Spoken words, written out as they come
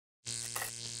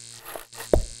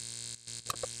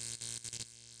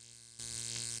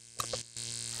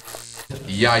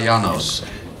Yayanos,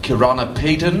 Kirana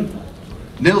Payton,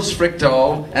 Nils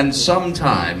Frichdal, and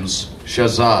sometimes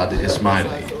Shahzad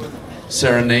Ismaili.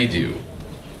 Serenade you.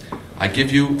 I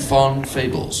give you Faun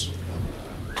Fables.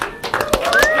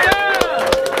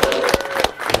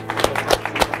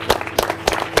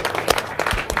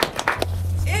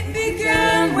 It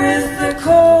began with the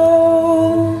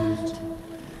cold,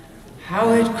 how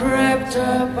it crept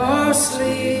up our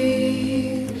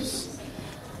sleeves,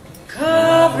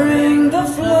 covering the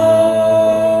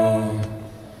floor,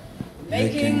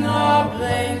 making our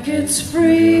blankets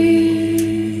freeze.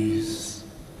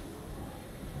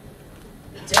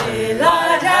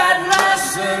 Daylight had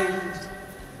lessened,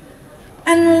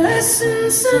 and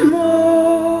lessened some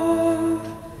more,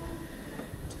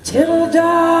 till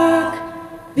dark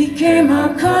became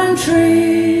our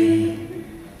country.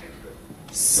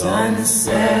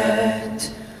 Sunset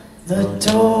the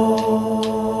door.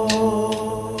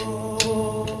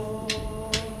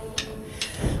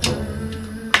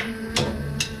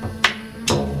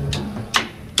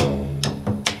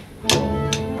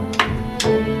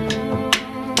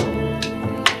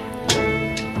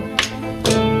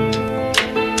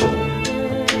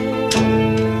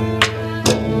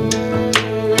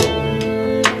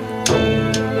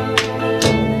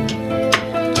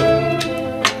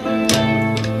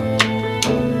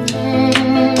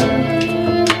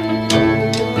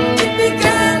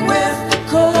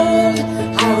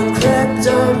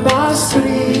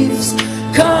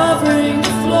 Covering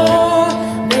the floor,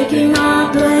 making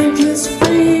our blankets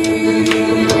free.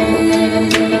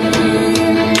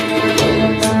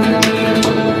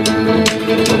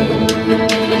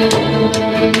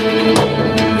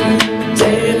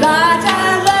 Daylight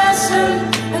had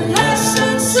lessened, and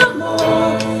lessened some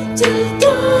more, till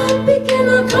dawn became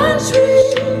a country.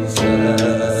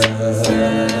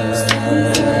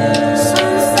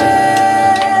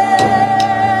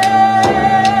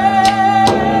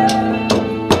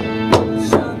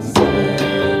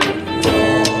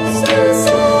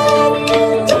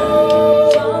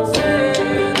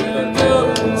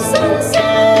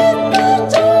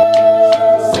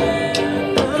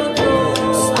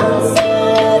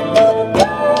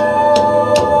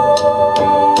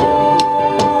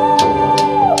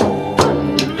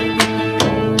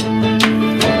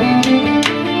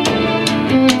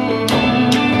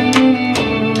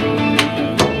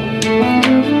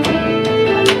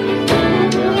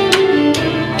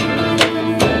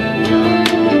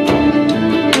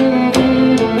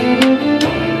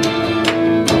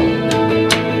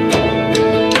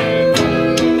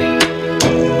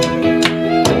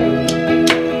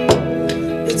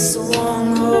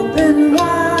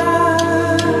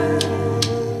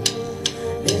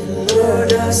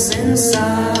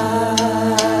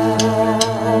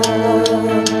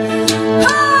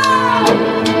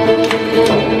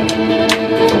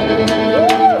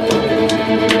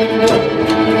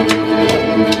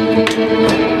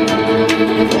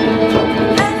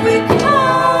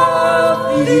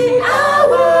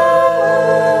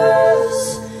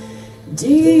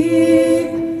 Deep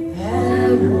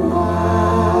and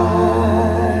wide,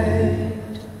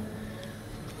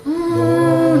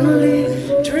 only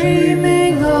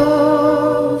dreaming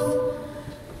of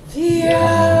the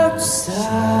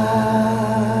outside.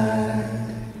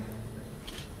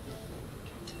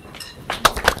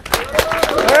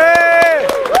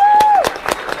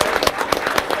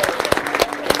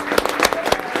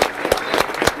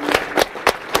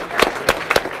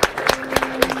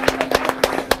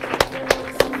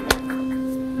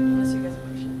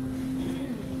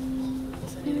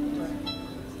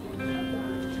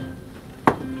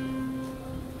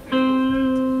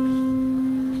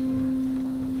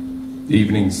 The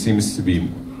evening seems to be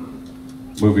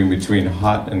moving between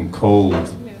hot and cold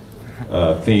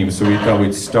themes, so we thought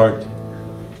we'd start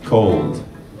cold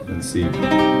and see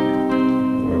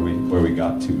where we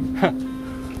got to.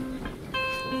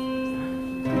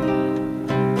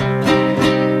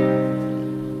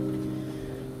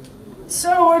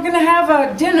 So we're going to have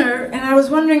a dinner, and I was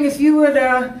wondering if you would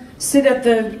sit at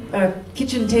the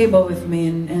kitchen table with me.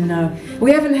 And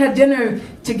we haven't had dinner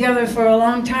together for a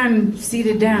long time,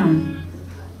 seated down.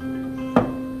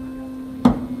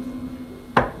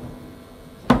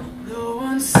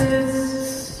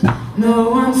 No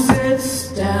one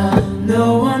sits down,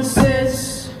 no one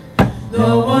sits,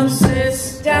 no one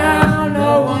sits down,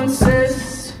 no one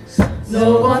sits,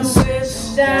 no one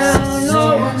sits down,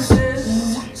 no one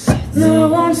sits, no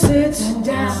one sits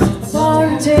down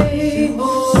on a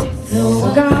table,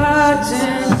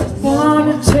 forgotten, on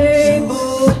a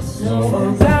table,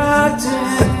 forgotten.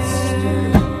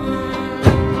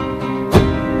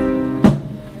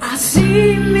 I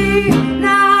see me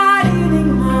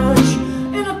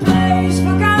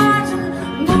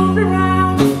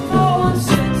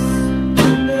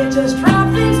just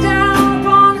drop things down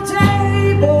upon the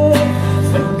table,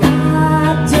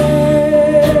 forgotten.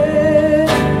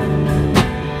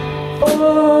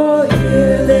 Oh,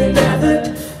 here they gathered,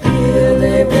 here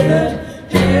they withered,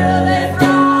 here they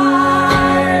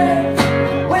thrive,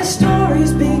 where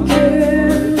stories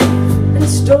begin and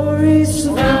stories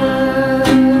survive.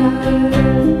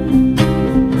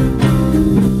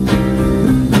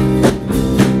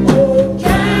 Oh,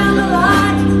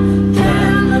 candlelight,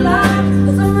 candlelight,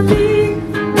 it's on me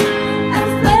and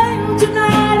flame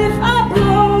tonight. If I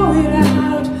blow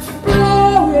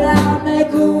it out,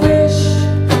 make a wish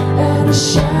and a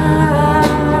shout.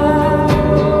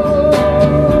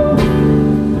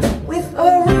 With a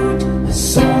root, a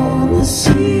song, a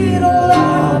seed, a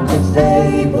log, a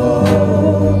fable.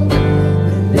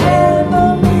 Remember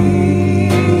me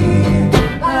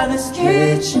by this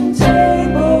kitchen table.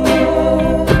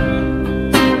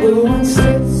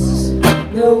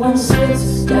 No one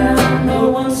sits down, no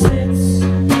one sits,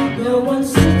 no one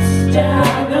sits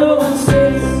down, no one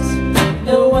sits,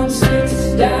 no one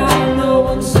sits down, no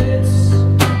one sits,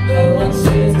 no one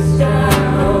sits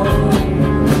down.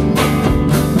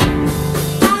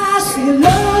 I see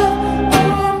love,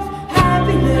 warmth,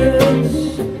 happiness,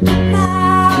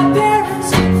 my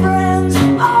parents, friends,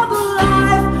 all the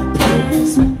life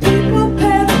plans, people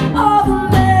pay all the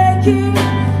making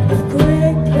of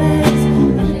great plans, in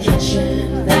the kitchen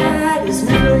that is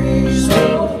very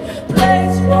slow,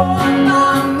 place warm, my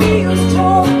meals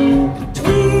told,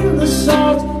 between the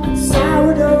salt and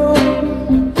sourdough,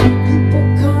 people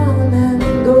come and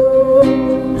go.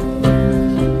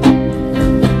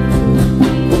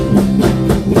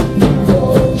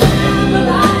 Oh,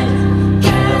 candlelight,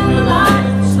 candlelight,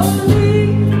 slowly,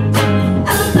 and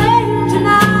the flame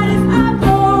tonight. If I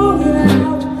blow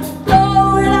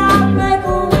it out, make a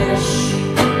wish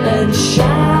and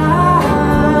shout.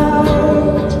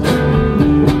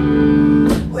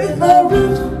 With a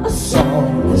root, a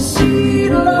song, a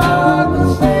seed, a log, a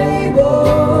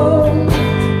fable.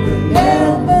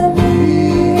 Remember me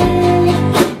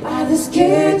by this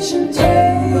kitchen table.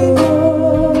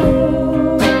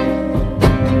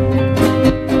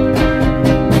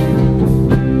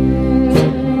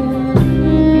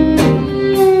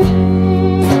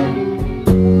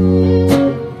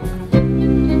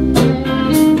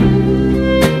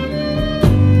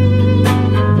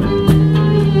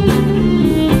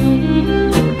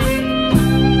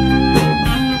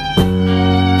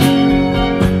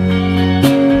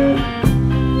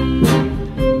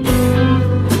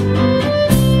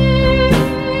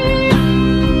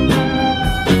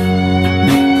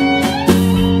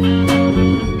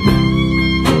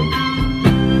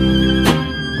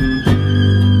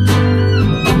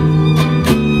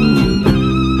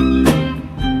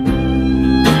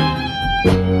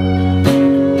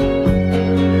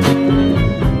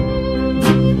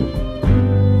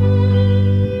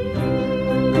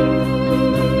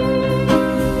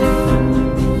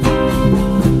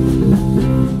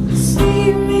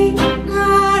 See me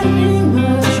not eating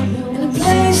much in a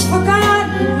place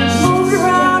forgotten, moved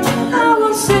around. No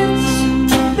one sits,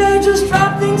 they just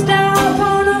drop things down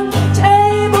upon a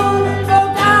table,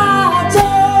 forgotten.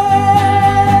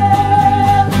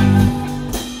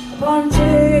 Upon a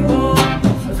table,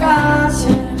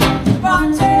 forgotten. Upon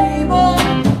a table,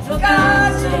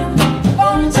 forgotten.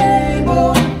 Upon a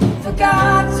table,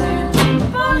 forgotten.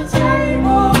 Upon a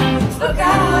table,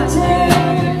 forgotten.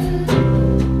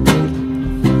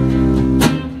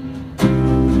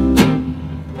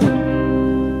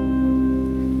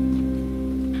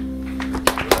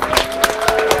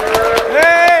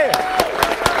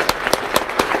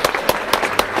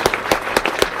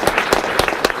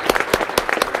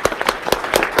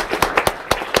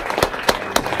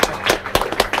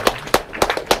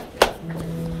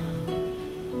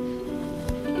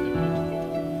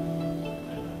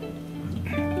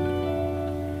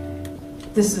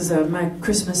 This is my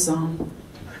Christmas song.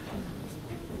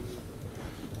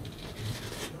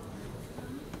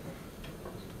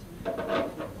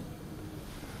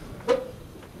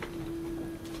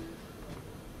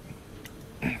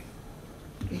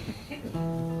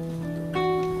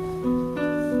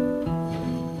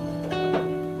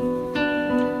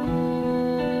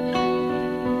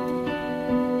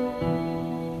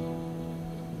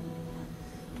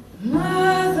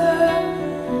 Mother,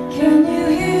 can you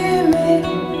hear me?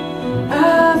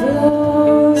 I've lost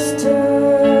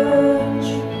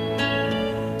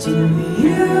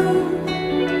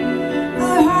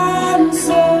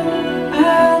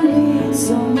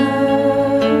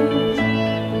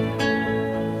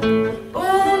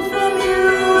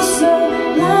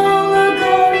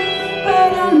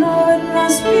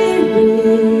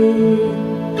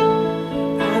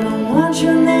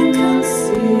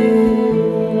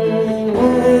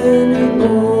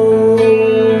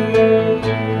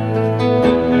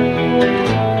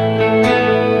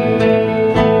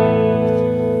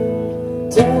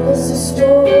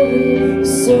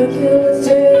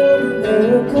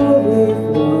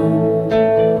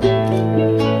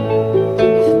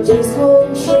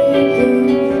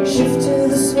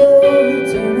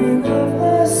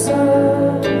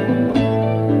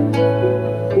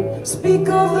Speak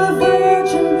of the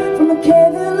Virgin from a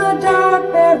cave in the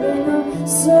dark, bearing a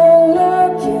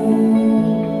solar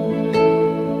king,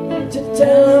 to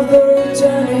tell of the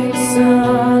returning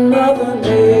sun Mother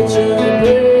Nature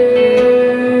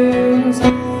brings.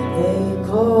 They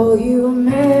call you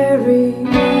Mary,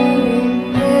 Mary,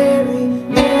 Mary,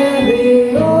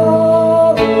 Mary,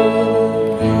 oh,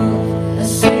 a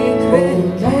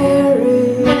sacred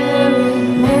Mary, Mary,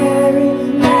 Mary,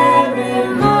 Mary,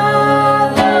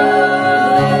 Mother.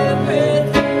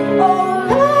 Oh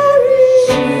Mary,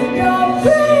 you're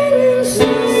bringing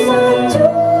sunlight to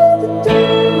the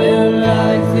day when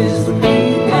life is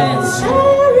bleak and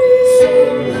sorry.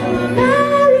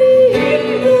 Mary,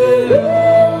 the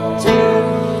winter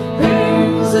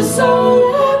brings us all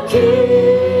our king.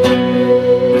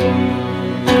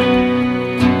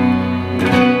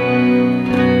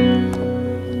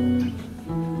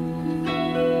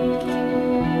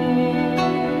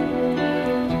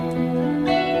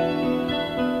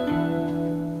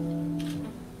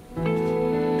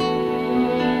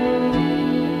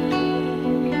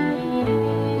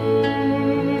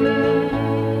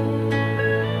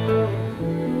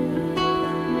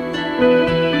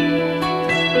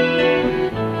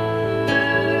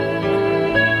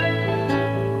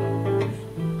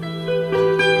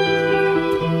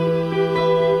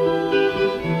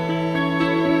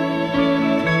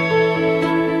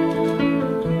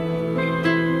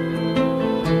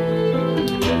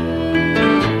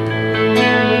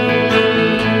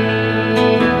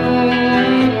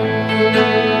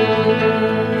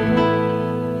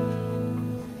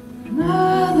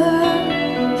 Mother,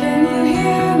 can you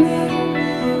hear me?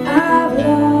 I've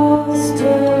lost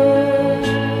touch.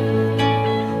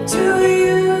 To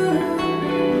you,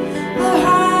 the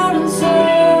heart and soul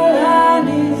I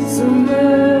need so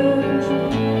much.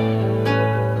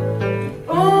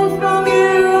 Born from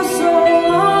you so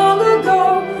long ago,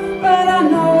 but I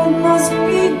know it must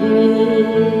be me.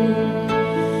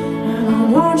 And I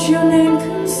want your name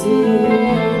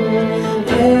concealed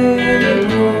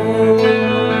anymore.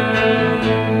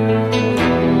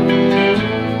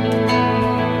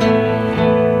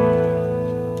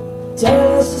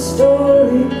 Tell us a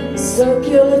story, a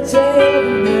circular tale of a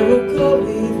miracle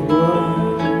we've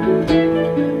won.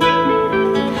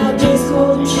 How days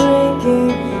cold and shrinking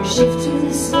shift to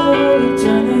the slow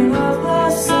returning of the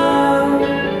sun.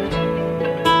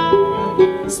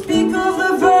 Speak of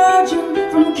the Virgin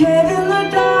from a cave in the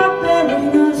dark,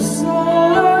 bearing a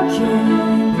solar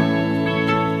king,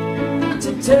 to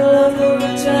tell of the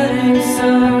returning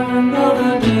sun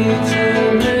Mother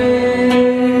Nature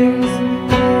brings.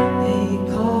 They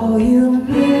call you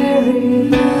Mary,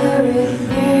 Mary,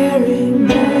 Mary,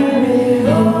 Mary,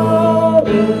 oh,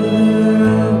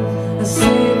 a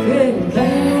sacred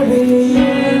Mary,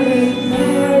 Mary,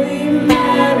 Mary,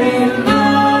 Mary,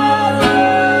 Mother.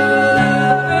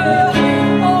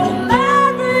 Oh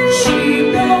Mary, she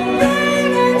will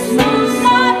bring us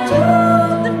sunlight to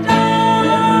the dawn.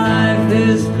 Life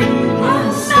is bleak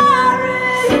and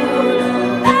sorry.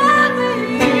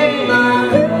 Mary, my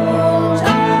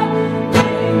winter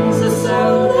brings us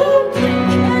all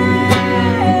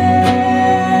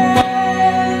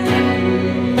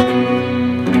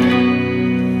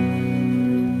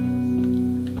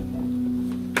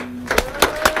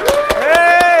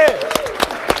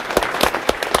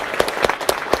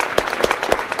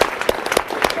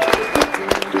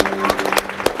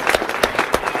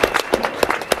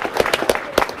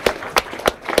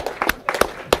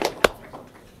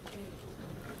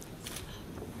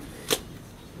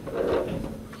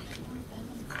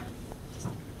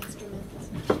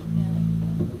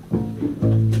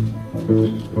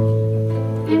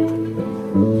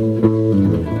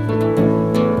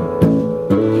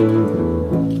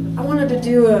I wanted to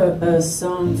do a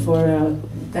song for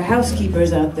the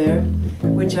housekeepers out there,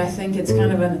 which I think it's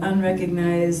kind of an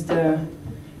unrecognized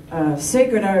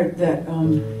sacred art that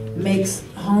makes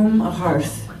home a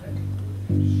hearth.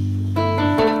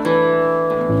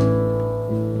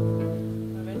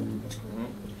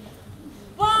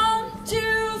 One,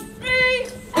 two, three,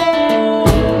 four.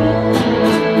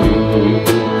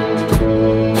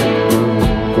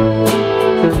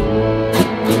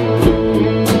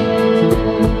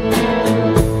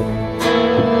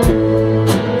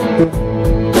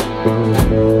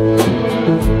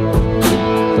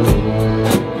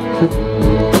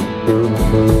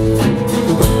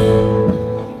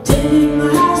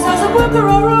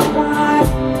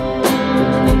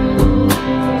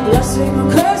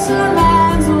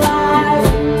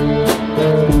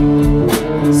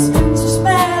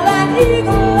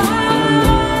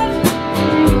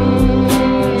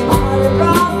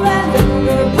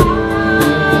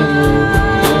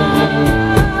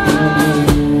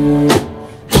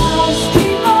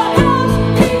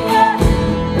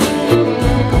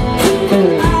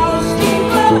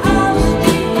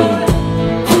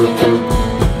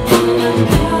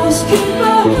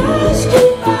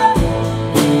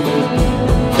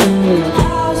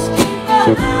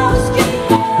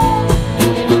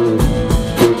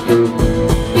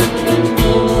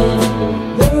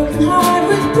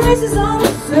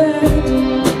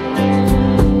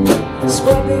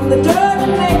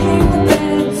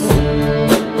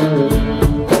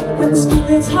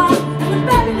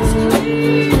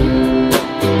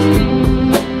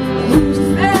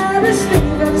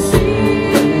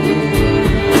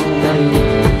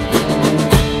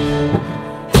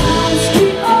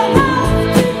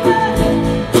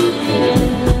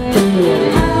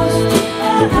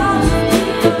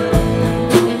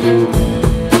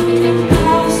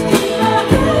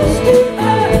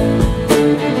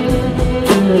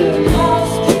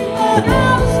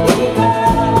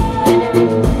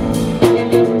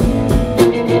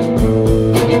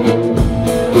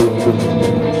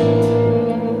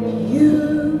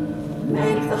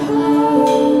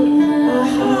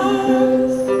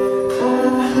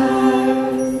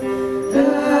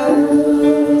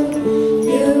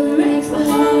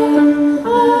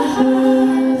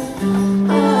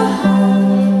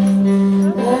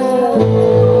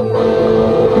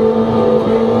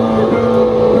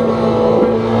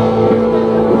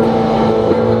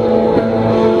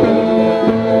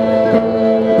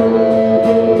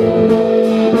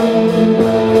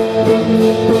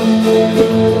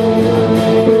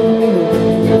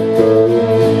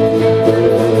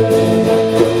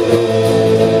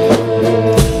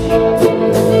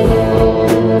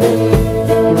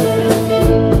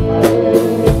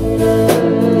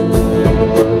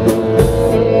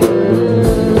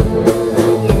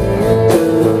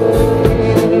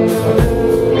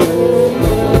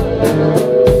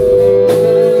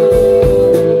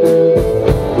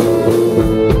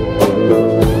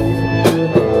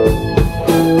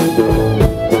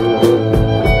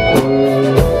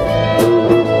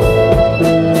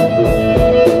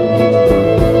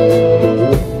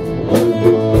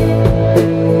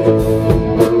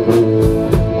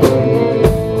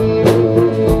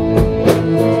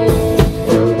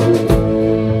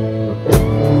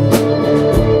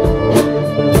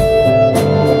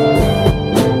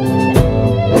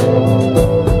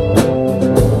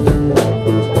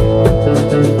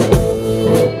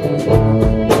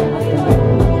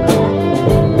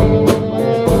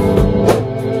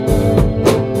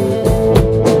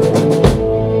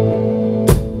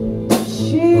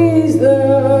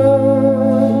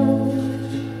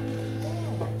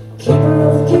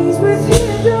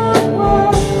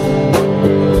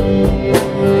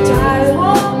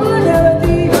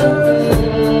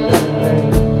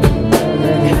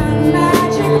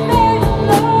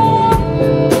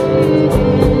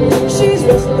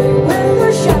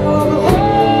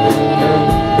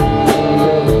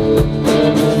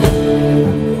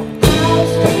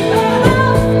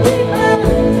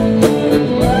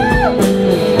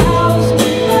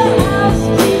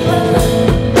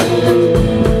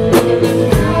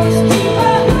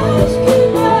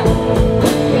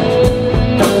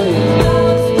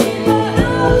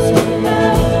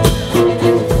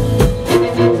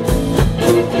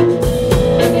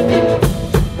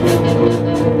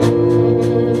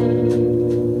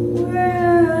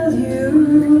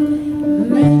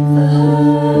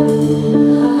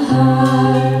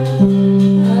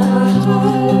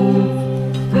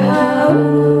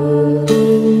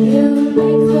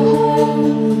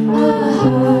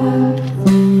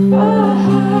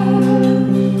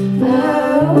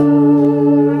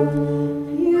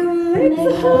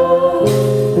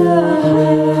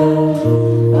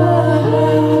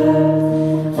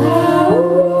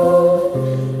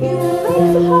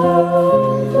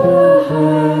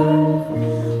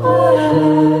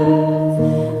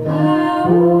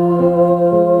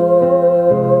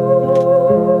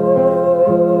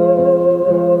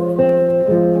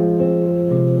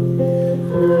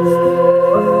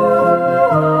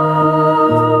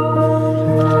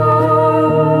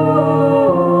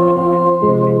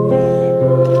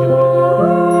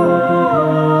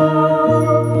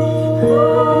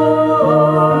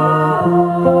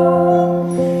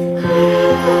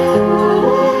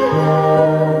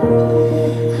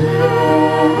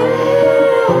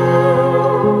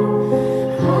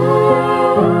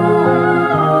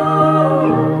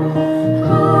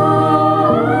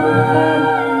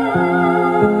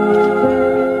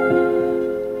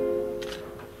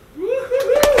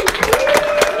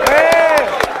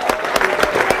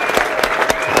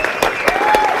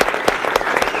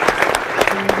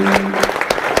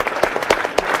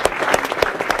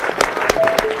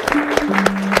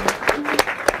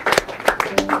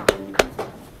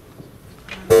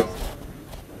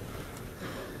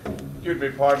 Good,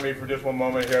 everybody pardon me for just one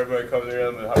moment here. Everybody comes here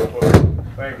and have a photo.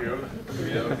 Thank you.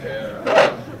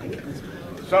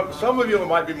 Some of you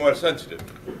might be more sensitive.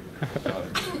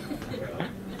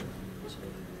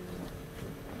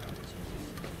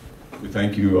 We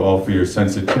thank you all for your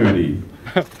sensitivity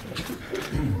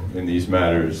in these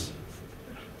matters,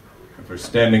 and for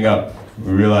standing up.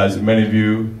 We realize that many of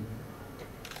you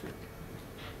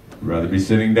would rather be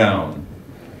sitting down.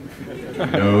 We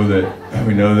know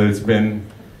that it's been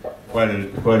quite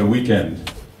a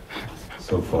weekend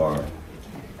so far,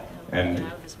 and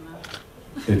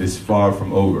it is far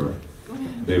from over.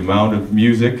 The amount of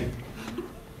music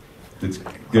that's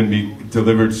going to be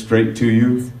delivered straight to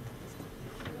you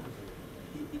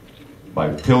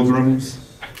by pilgrims,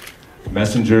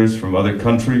 messengers from other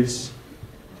countries,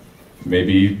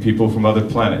 maybe people from other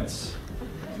planets.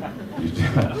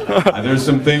 There's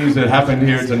some things that happened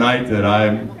here tonight that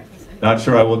I'm not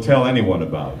sure I will tell anyone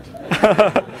about.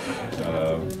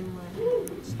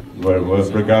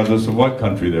 Regardless of what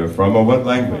country they're from or what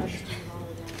language.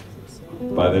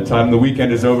 By the time the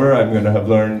weekend is over, I'm going to have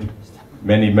learned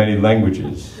many, many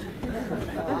languages.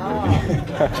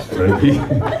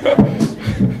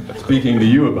 Speaking to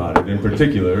you about it, in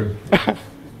particular,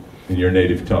 in your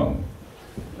native tongue.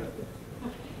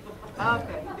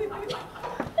 Okay.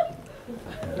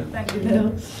 Thank you,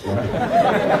 Bill.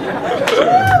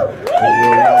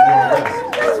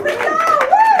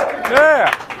 Yeah.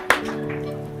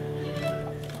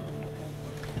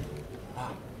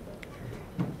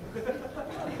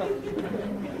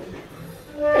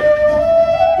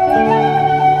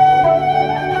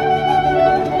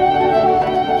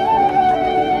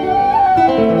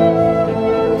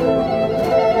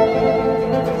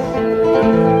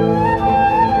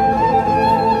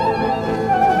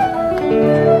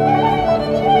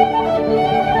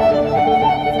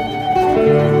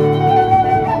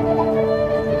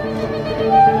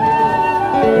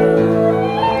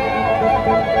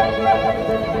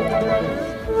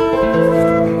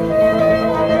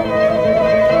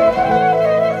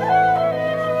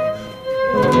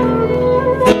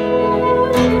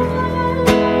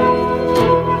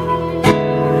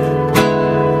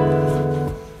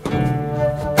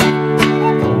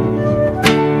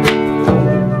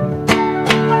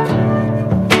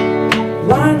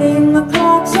 Winding the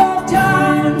clocks of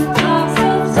time,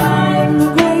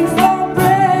 waiting for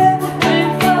bread,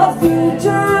 a few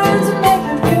turns to make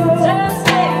it good.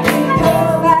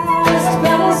 Paralyzed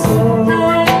by soul,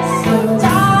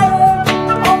 tired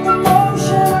of the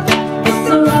motion, it's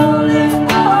the rolling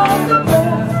of the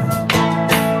breath.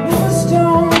 New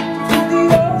stone to the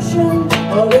ocean,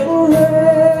 a little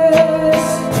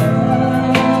rest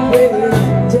with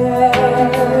death.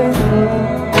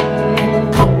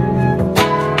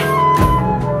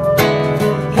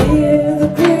 Hear the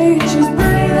creatures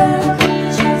breathing,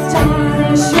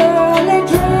 time is surely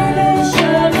draining.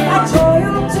 I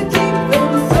toil to keep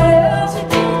them fed,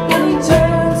 and he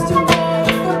turns to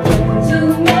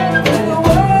make the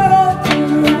world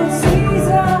through its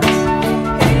seasons.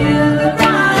 Hear the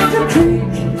grind of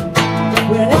creek,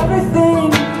 when everything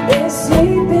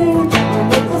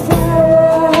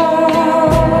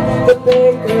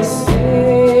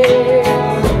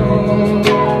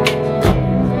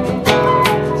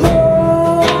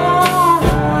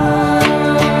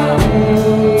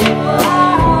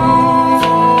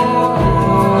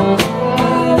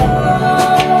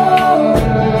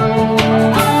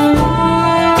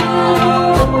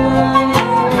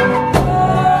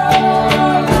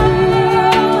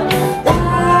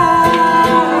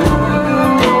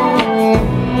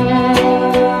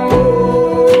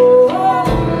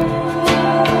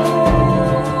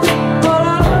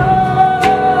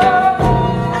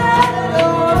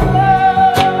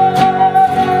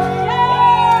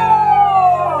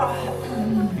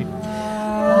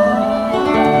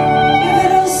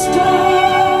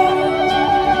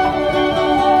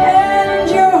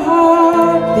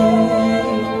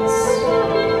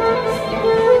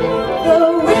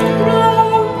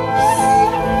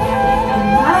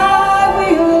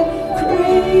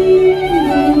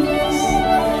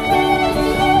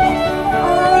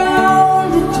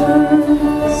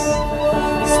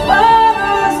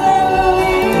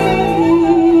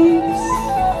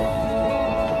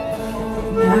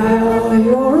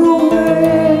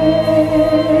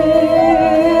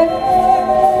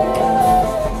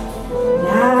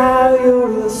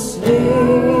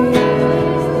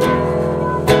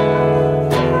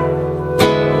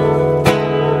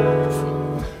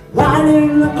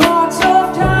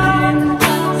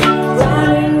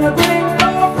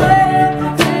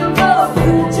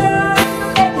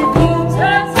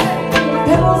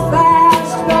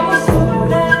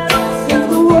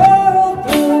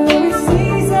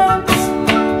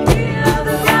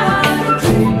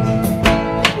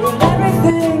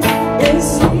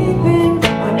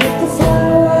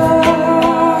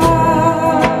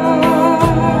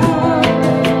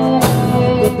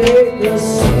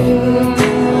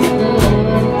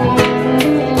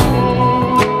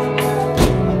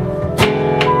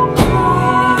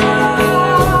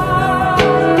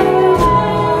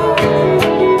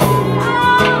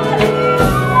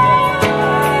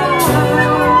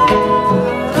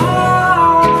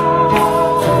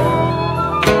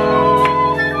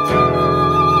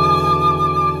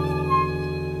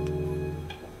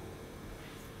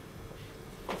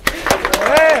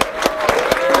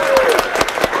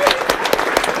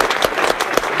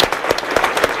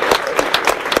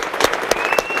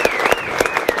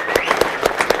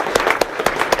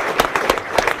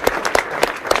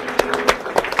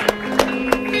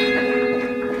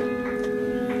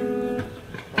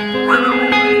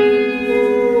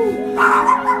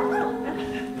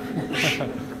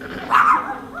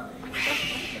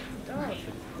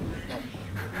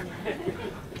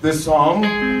This song,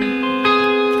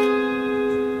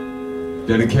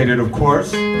 dedicated, of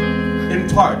course, in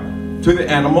part to the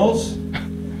animals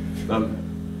that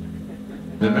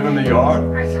live in the yard,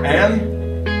 and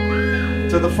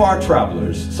to the far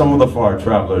travelers, some of the far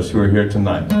travelers who are here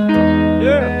tonight.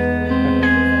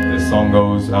 Yeah. This song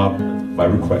goes out by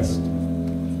request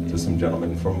to some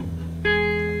gentlemen from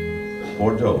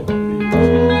Bordeaux.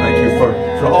 Thank you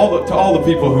to all the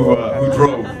people who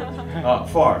drove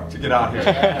far to get out here.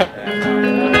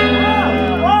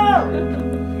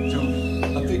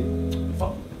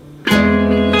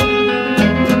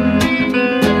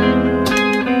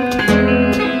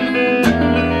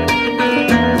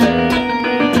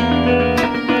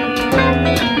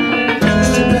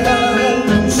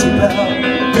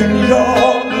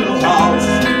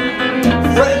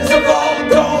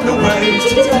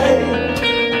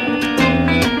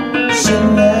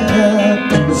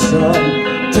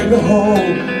 Take a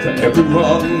home to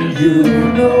everyone you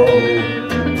know.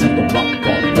 Take a rock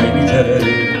on a rainy day.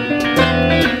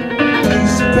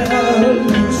 Lucy-Belle,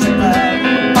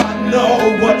 I know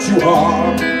what you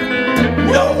are.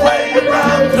 No way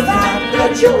around the fact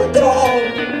that you're a doll.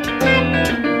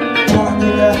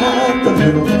 Barking at the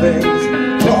little things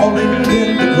crawling in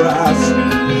the grass.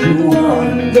 You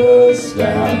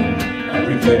understand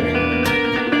everything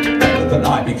better than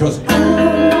I, because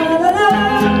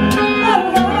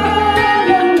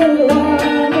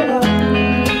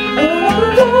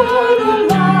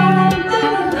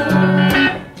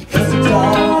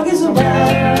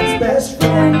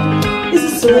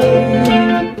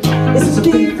it's a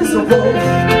thief, it's a wolf,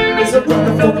 it's a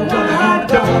runner for the one-eyed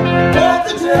dog of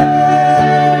the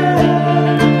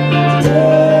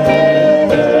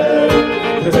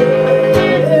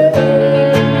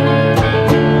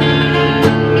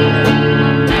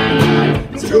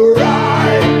to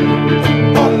ride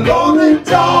a lonely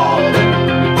dog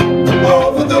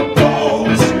over the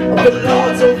bones of the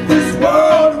lords of this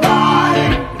world.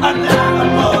 Ride an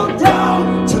animal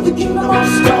down to the kingdom of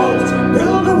stones.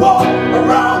 Build a wall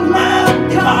around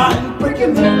mankind, break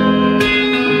him in.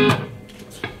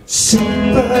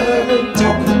 Sing bird,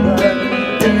 talking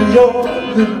bird, in your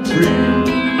little dream.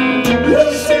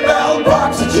 Lucy-Belle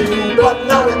barks at you, but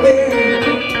not at me.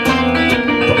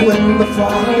 But when the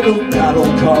final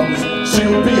battle comes,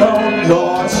 she'll be on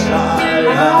your side.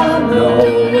 I know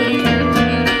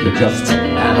you're just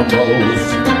animals.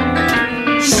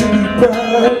 Sing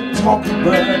bird, talking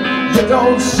bird, you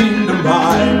don't seem to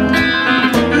mind.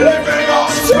 Living on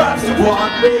scraps of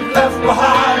what we've left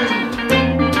behind.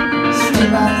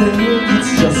 Still I think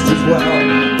it's just as well.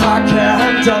 I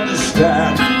can't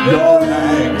understand your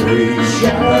angry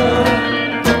shepherd,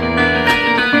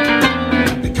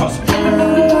 because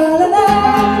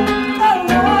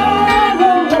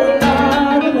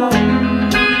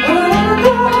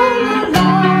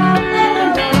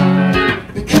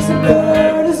because a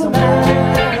bird is a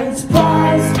man's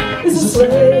prize, is a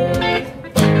slave.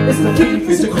 It's the thief,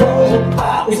 it's a crow,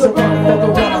 it's a run for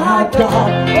the one-eyed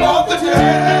dog of the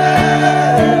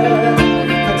dead,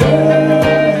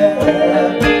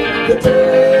 the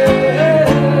dead.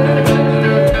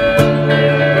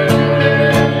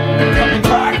 Coming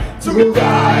back to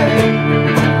ride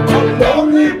a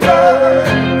lonely bird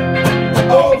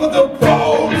over the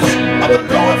bones of the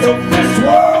lords of this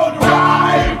world.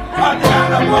 Ride an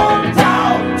animal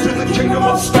down to the kingdom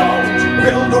of stones.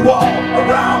 Build a wall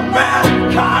around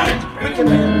mankind. Break him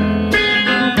in.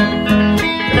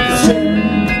 Break us in.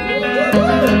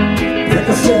 Break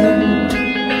us in.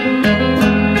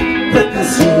 Break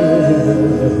us in.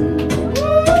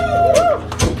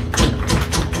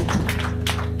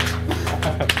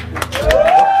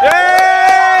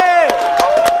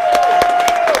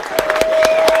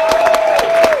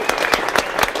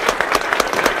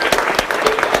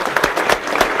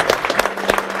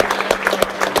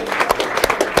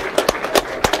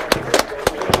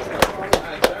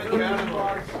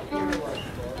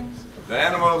 The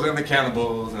animals and the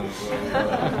cannibals and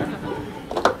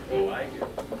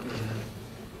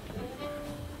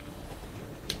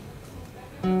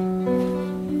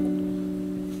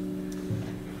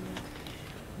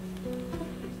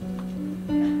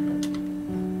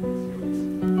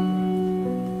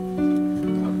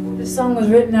This song was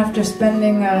written after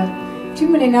spending too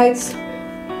many nights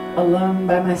alone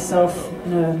by myself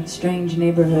in a strange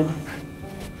neighborhood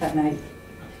that night.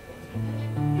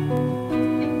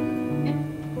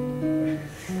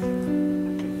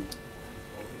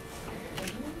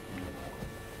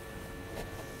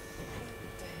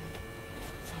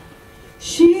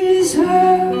 She's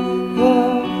hurt,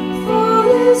 her fall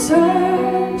is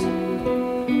hurt,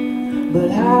 but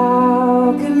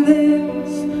how can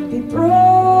this be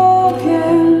broken?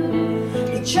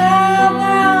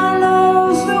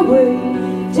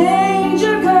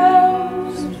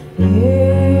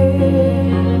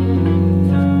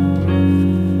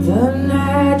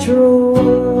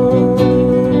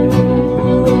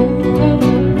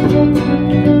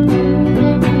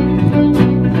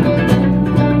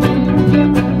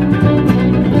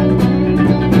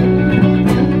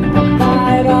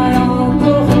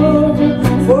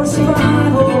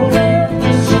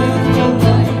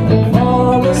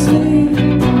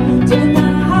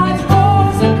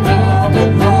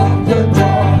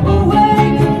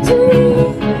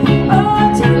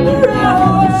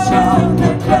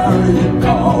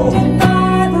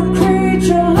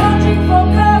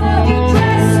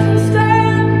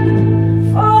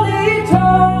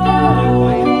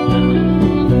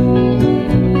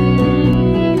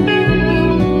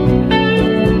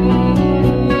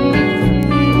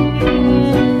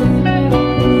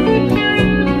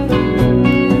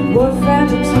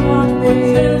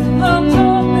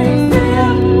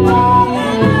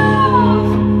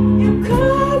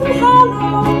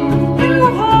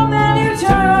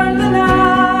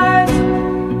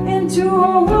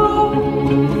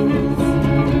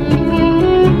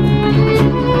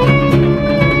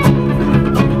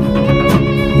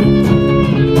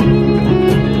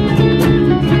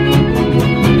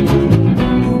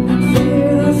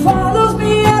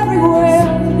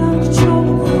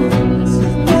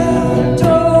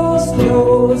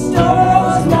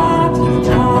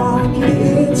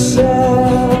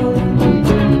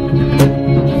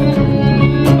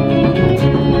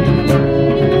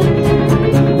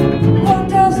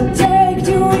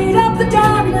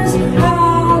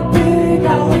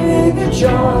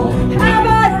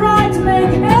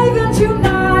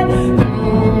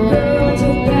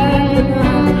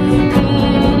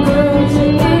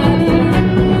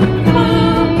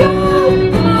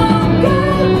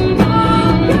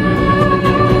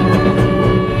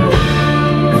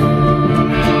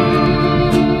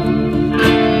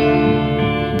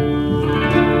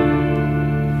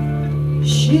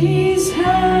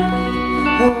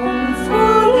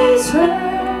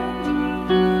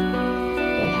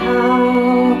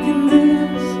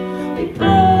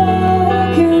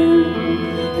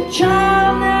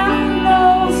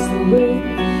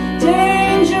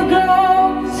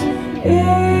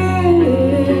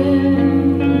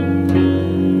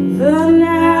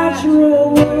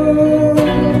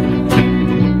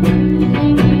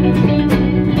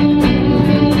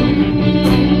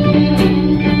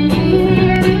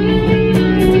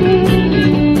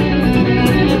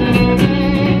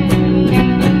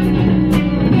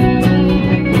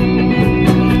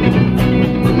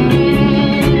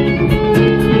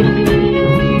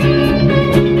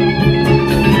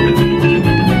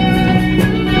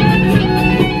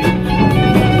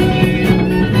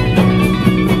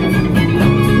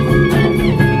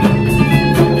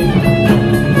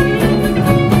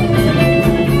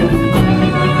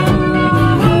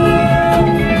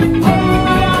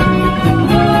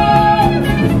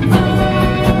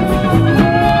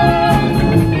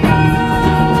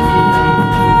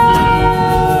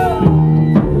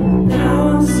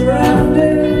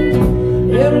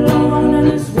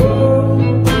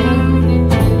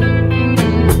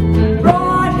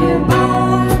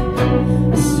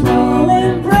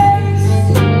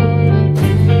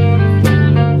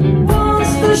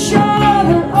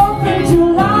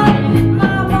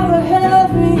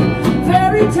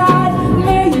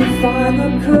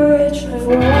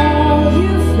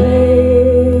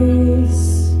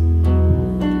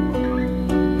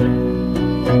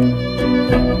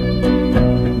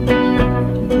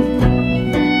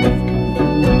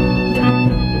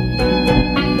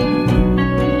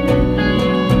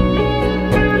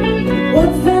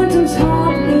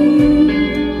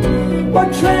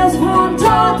 one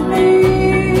taught me.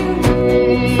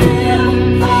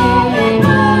 Feel all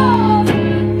enough.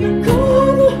 You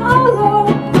call the hollow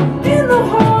in the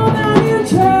home and you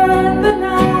turn the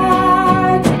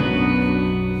night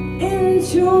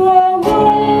into a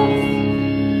wolf.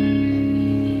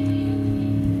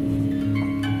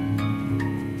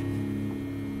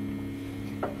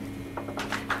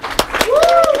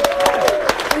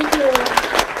 Thank you.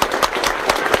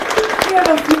 We have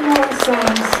a few more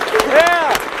songs. Yeah.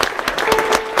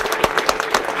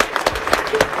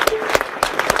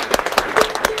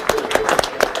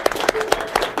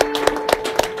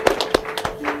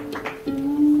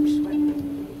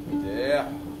 Yeah.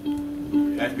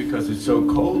 That's because it's so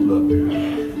cold up here.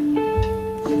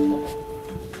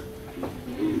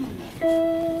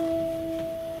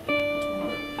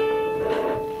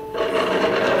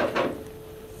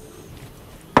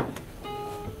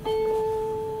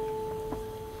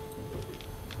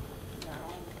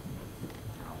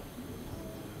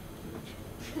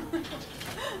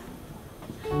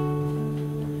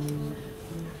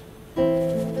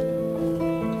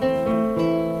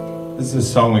 This is a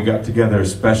song we got together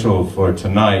special for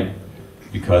tonight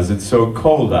because it's so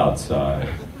cold outside.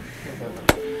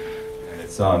 And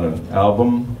it's on an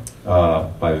album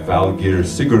by Valgeir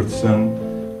Sigurdsson,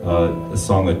 a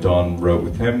song that Don wrote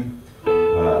with him,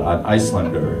 an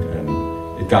Icelander.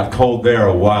 And it got cold there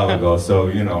a while ago, so,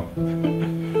 you know,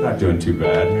 not doing too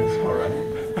bad. It's all right.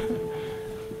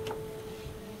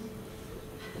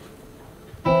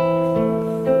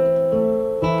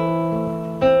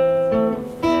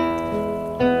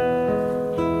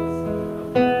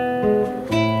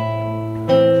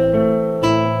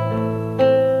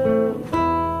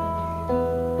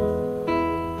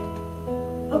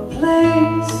 A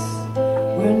place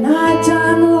where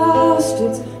nighttime lost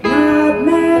its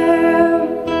nightmare,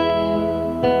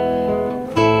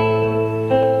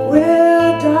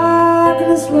 where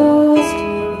darkness lost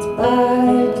its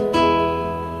bite.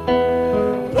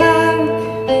 Black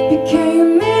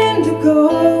became indigo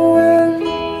and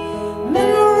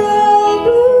mineral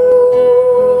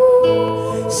blue,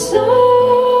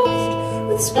 soft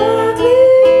with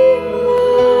sparkling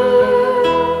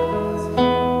lights.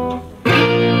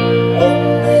 In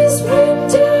this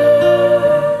winter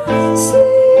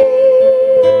sleep,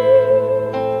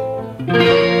 the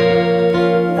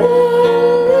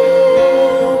land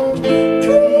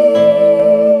dreams.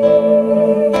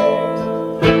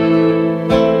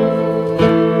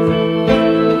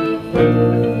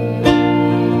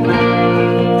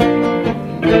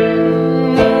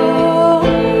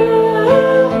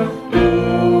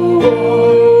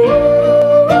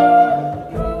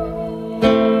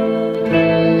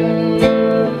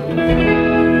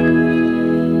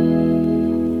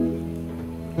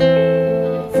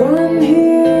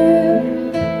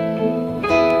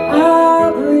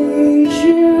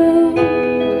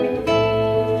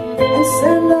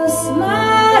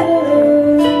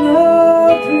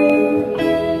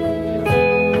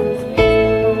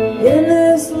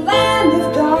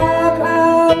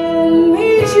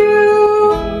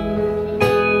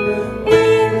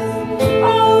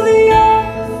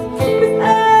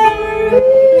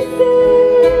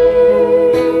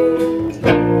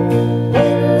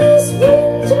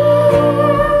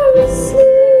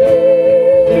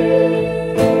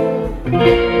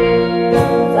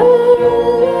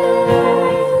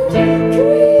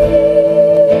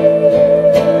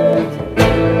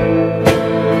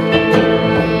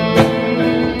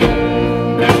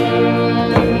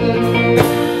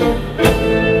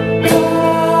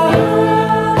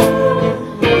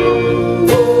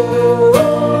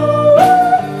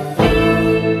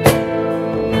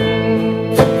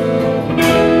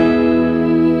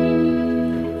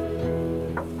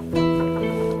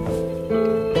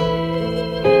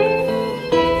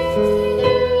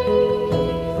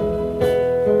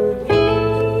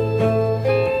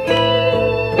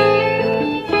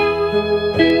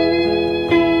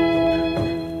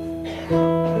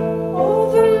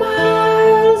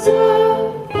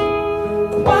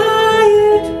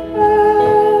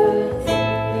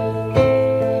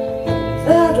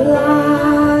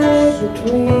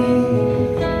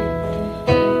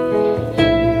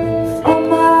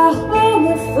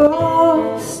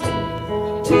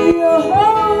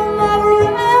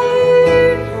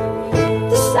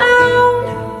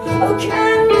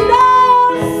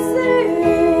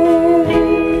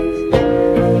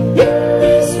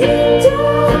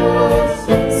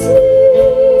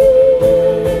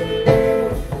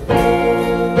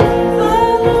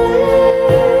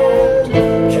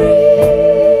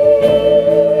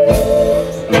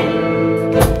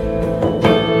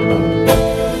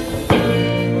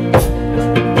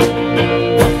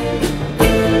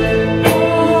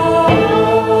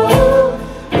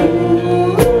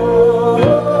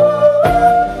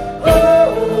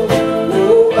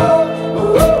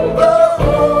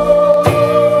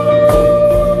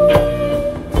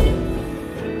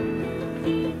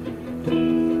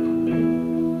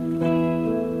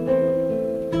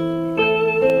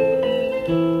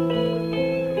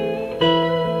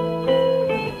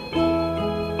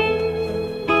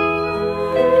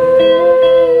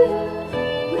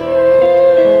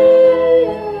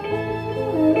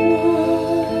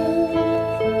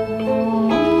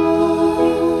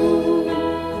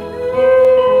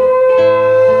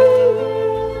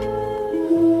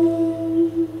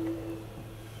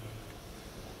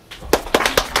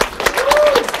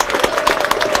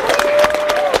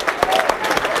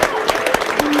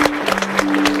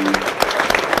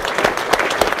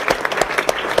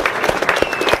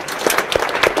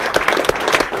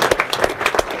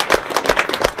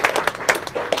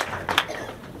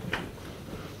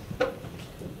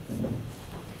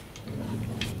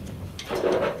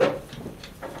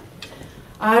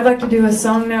 I'd like to do a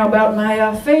song now about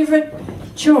my favorite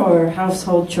chore,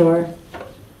 household chore.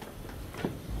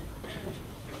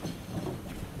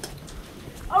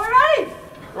 All right.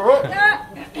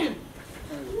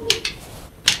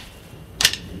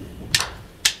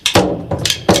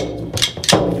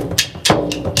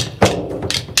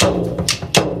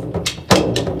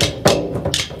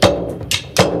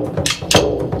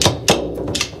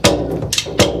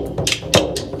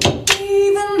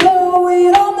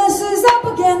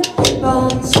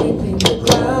 Sweeping the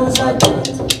grounds I did.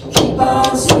 Keep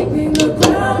on sweeping the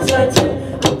grounds I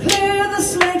did. I'll clear the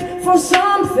slate for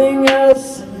something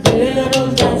else. A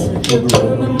little dance with the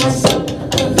broom and myself.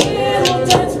 A little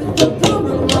dance with the broom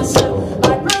and myself.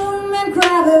 Like room and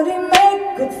gravity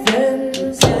make good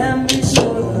friends. And be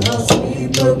sure that I'll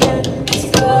sweep again. It's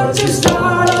good to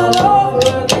start all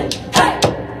over again. Hey!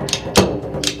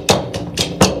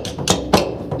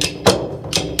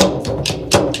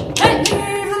 Hey!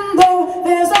 Even though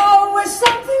there's always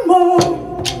something more.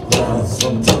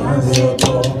 Sometimes they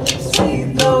go.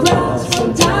 Sweep the grounds.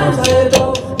 Sometimes they go.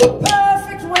 The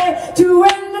perfect way to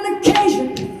end an occasion.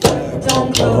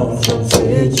 Don't come from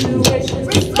situations.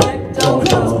 Reflect, don't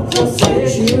come from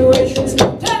situations.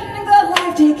 Pretending that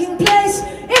life taking place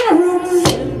in a room.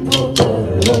 Simple,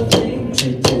 little thing to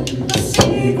do. The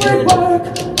secret work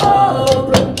of a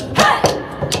broom. Hey!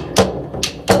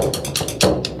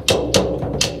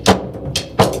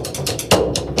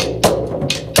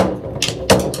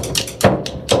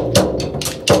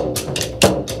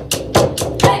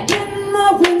 Hey! When the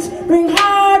winds bring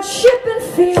hardship and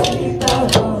fear. Sweep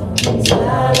out hauntings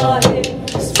that are here.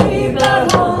 Sweep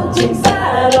out hauntings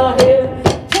that are here.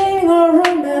 Cleaning our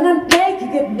room and I'm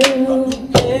making it new.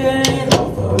 Clearing it off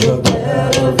for a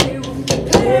better view.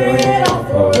 Clearing it off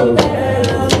for a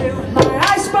better view. My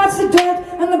eye spots the dirt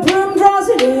and the broom draws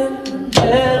it in.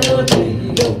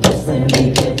 Melody of this thing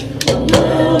begins. The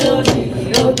melody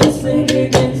of this thing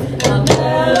begins. The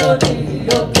melody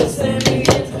of this thing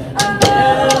begins. The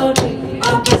melody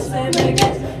of this thing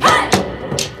begins. Hey!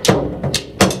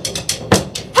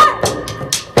 Hey! Hey!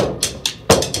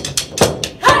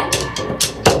 Hey! Hey!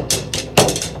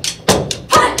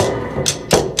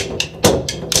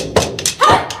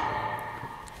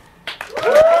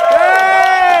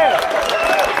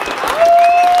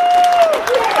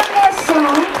 One more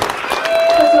song.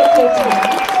 That's okay tonight.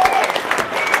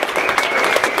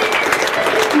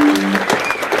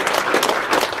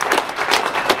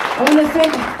 I want to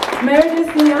thank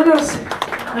Meredith Lianos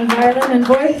on violin and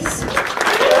voice.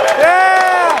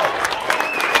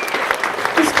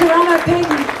 Miss Karama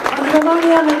Payton on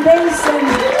harmonium and bass and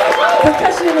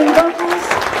percussion and vocals.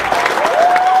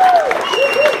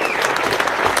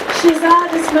 Shazad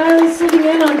Ismaili sitting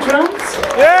in on drums.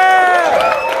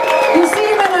 You'll see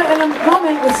him in a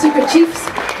moment with Secret Chiefs.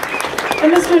 And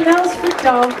Mr. Wels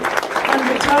Austria on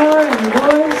guitar and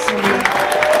voice and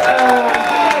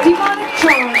demonic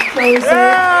charm plays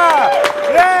there.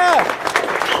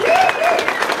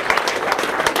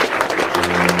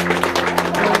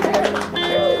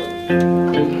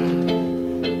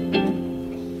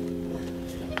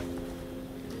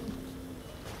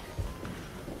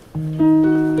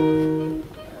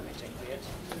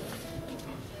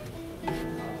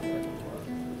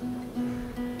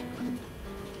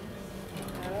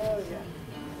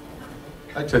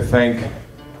 I'd like to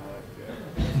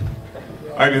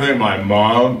thank my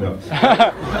mom. No.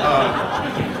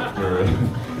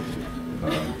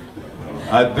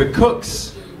 The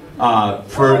cooks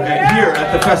for here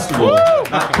at the festival.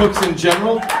 Not cooks in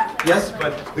general, yes,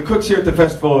 but the cooks here at the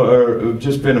festival have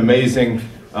just been amazing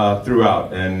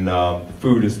throughout, and the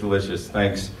food is delicious.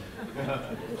 Thanks,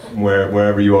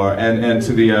 wherever you are, and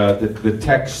to the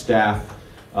tech staff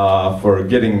for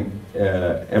getting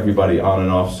everybody on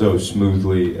and off so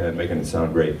smoothly and making it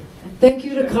sound great. Thank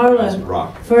you to Carla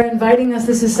Rock. for inviting us.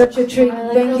 This is such a treat.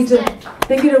 Thank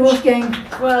you to Wolfgang.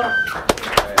 Well.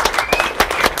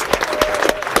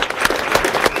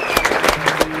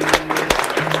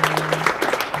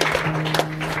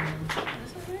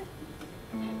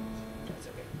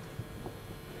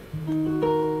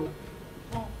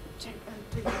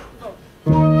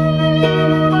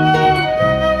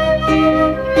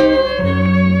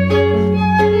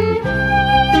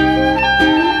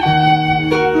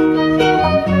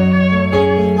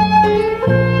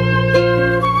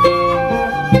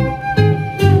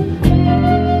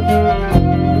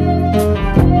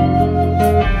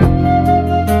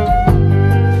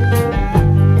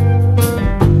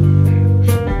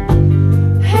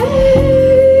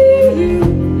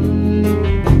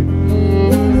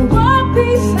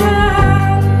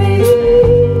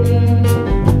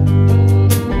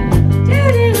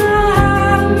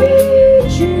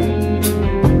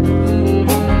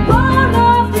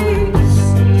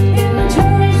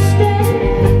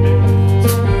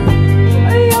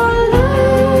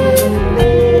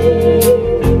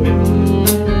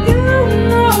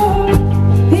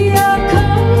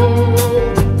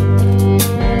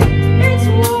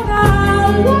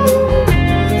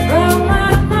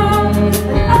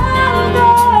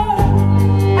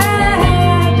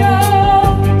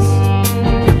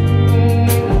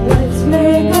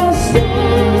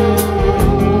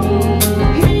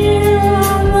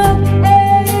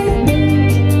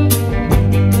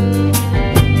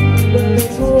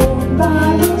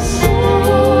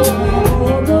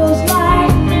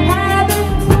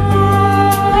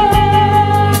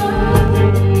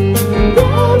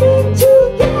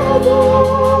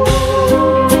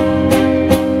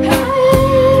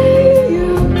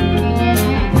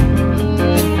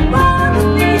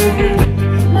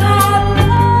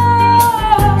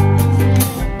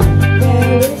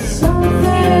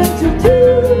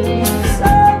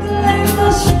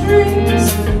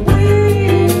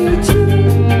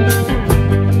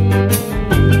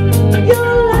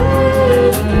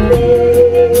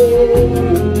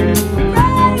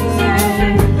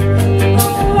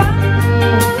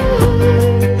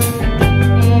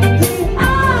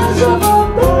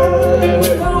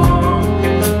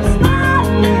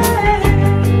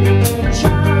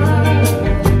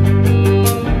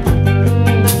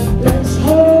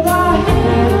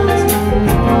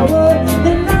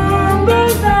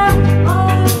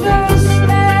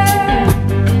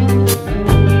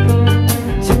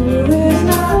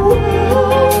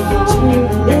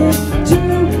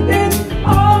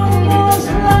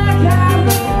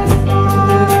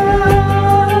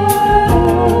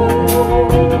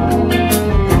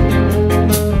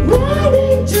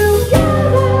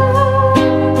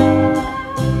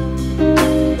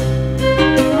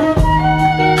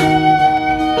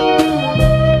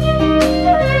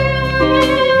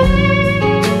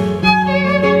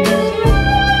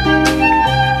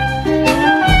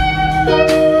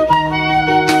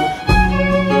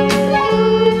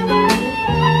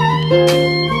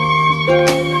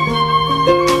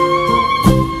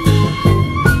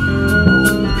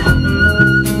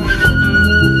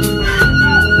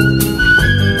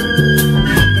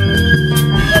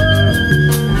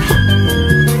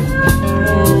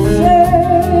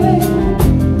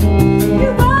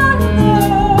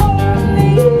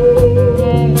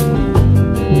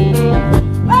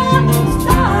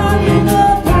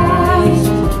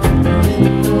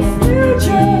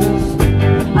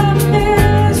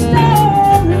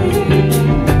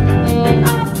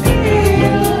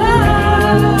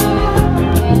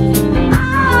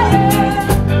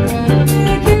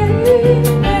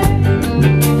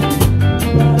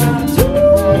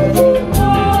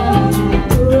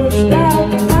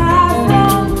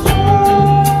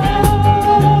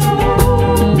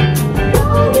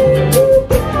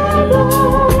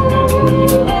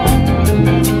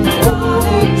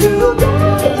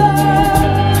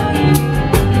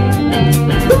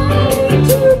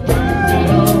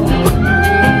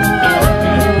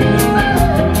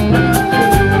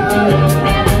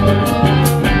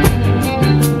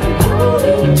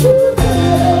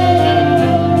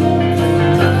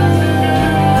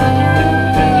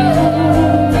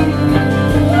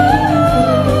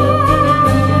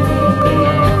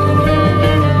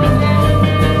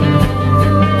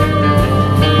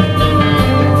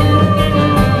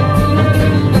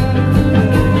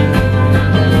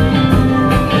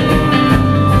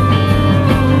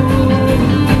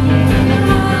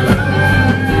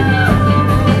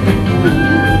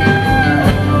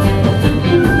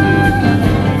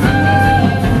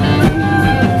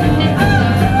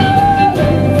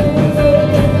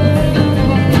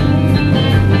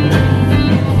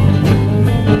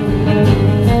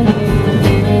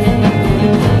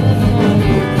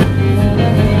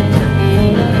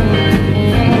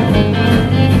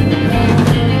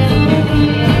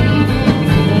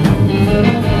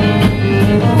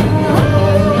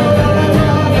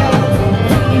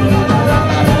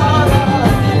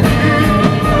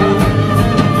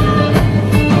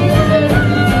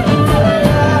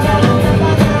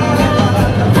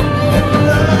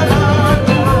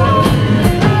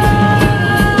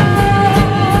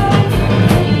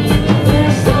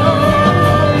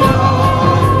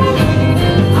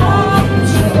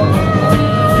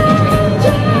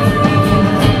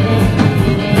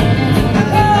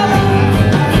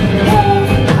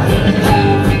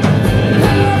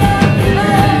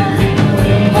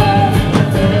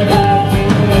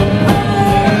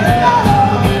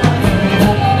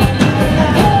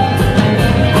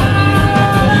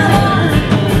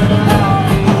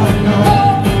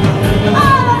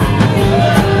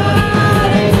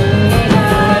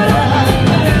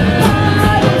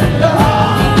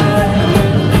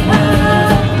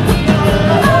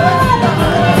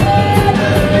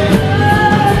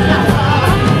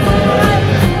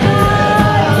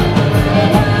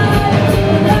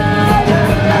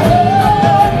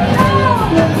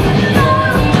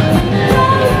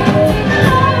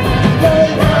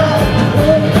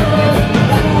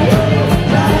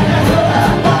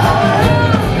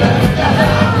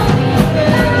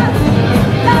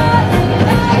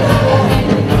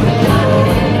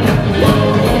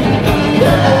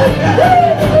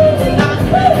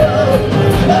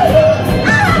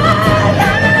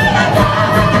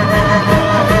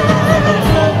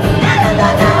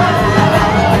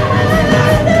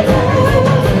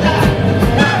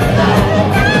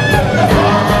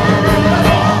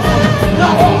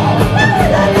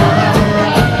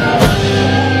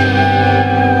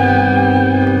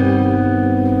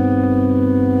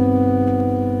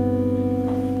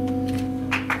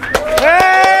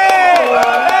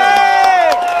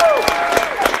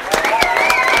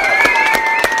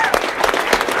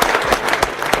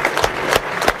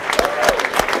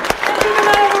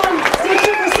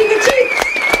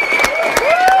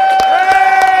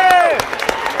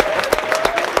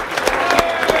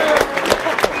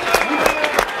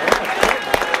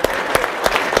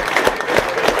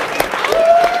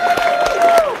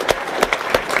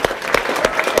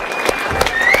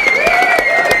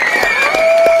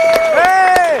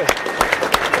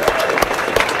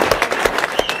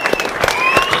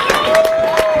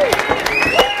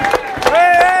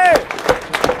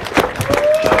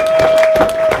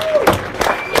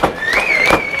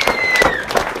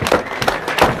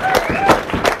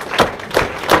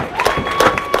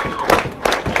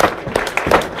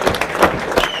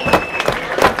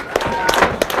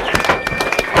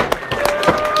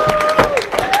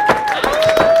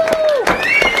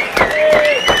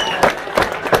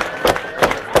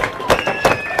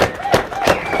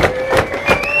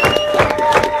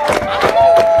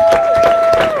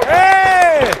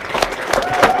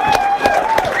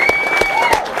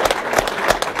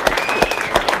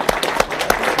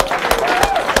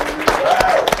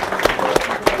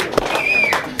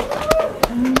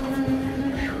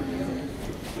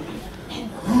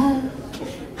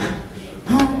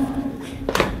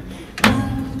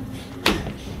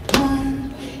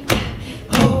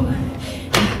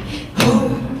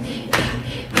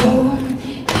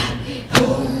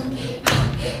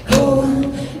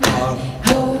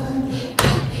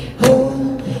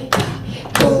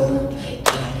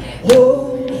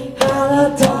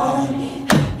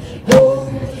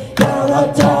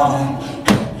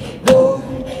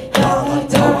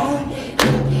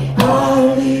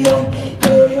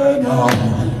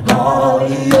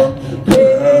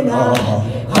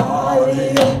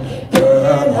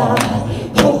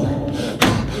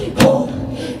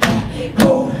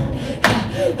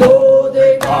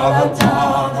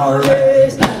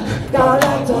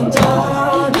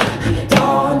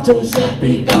 tanto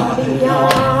sepicaria,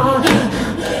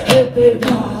 e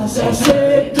pedaza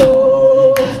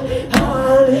secco,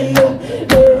 alio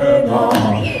pena,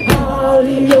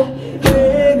 alio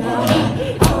pena,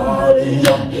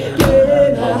 alio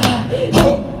pena.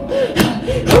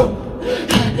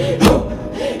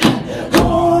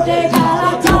 Ode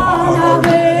galatana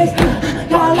vez,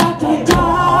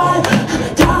 galatatal,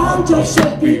 tanto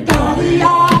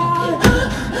sepicaria,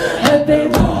 e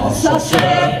pedaza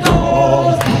secco.